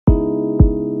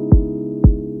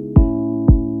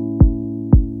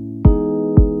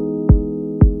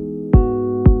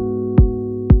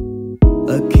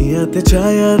ते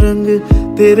छाया रंग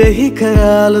तेरे ही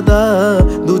ख्याल दा,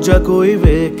 दूजा कोई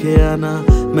वेख्या ना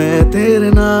मैं तेरे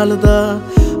नाल दा।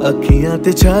 अखियां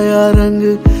ते छाया रंग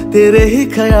तेरे ही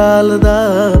ख्याल दा,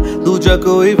 दूजा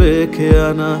कोई वेख्या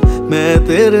ना मैं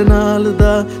तेरे नाल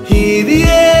दा।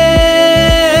 हीरिये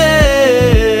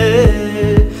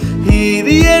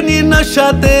हीरिये नी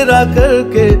नशा तेरा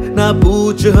करके ना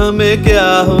पूछ हमें क्या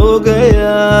हो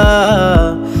गया,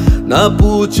 ना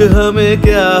पूछ हमें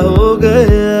क्या हो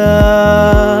गया।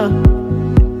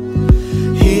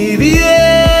 हीरिये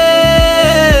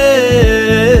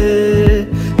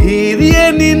हीरिये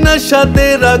नी नशा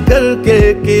तेरा करके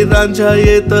कि रांझा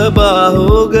ये तबाह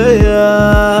हो गया,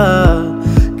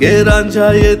 कि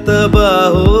रांझा ये तबाह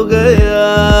हो गया।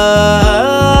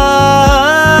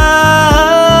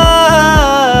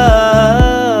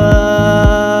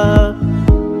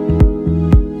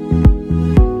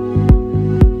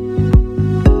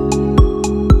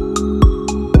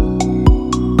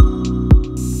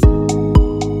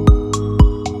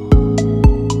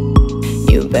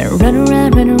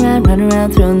 Run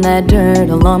around, throwing that dirt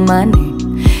along my name,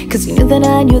 'cause you knew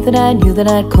that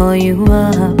I'd call you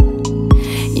up.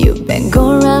 You've been go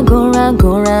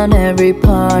around every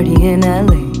party in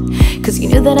LA, 'cause you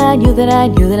knew that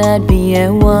I'd be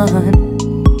at one.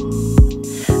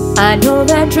 I know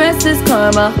that dress is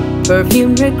karma,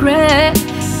 perfume regret,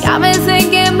 got me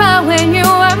thinking about when you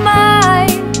were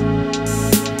mine.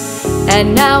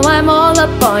 And now I'm all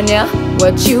up on ya,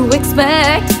 what you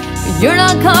expect? You're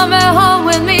not coming home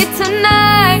with me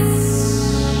tonight.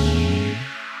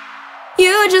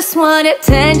 You just want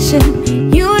attention,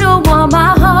 you don't want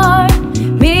my heart.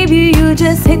 Maybe you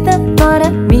just hate the thought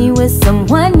of me with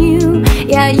someone new.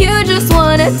 Yeah, you just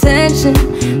want attention,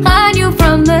 I knew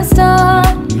from the start.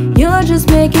 You're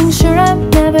just making sure I'm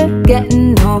never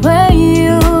getting over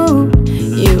you.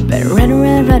 You've been running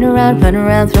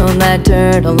around, throwing that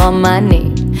dirt along my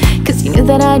name, 'cause you knew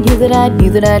that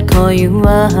I'd call you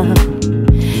up.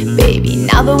 Baby,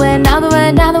 now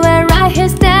that we're right here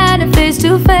standing face to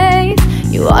face,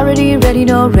 you already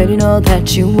know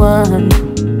that you won.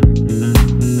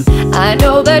 I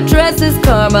know that dress is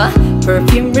karma,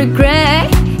 perfume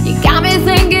regret, you got me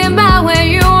thinking about when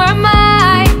you were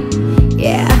mine.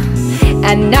 Yeah,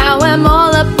 and now I'm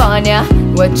all up on ya,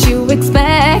 what you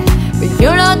expect? But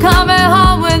you're not coming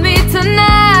home with me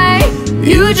tonight.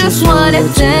 You just want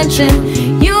attention,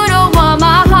 you don't want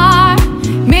my heart.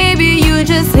 Maybe you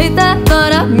just hate the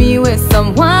thought of me with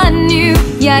someone new.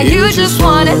 Yeah, you just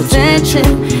want attention,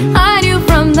 I knew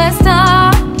from the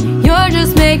start. You're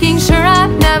just making sure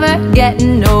I'm never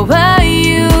getting over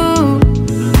you.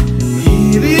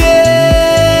 हीरिये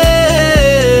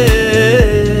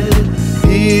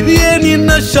हीरिये नी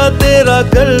नशा तेरा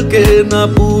करके ना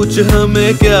पूछ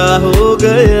हमें क्या हो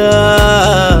गया,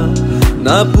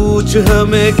 ना पूछ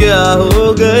हमें क्या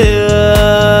हो गया।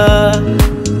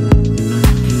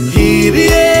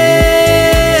 हीरिये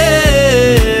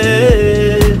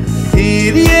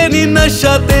हीरिये नी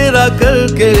नशा तेरा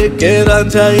करके के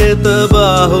रांझा ये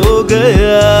तबाह हो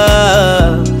गया,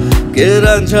 के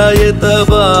रांझा ये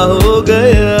तबाह हो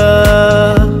गया,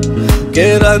 के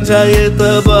रांझा ये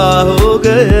तबाह हो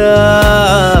गया,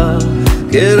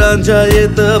 के रांझा ये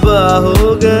तबाह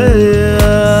हो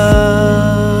गया।